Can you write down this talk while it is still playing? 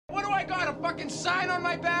got? A fucking sign on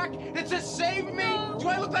my back that says save me? No. Do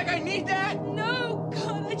I look like I need that? No,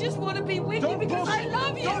 God, I just want to be with you because I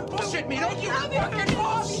love you. Don't bullshit me. Don't you fucking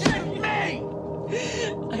bullshit me.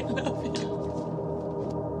 I love you.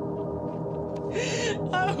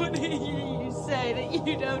 I want to hear you say that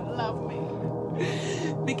you don't love me.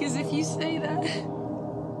 Because if you say that,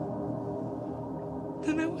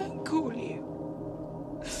 then I won't call you.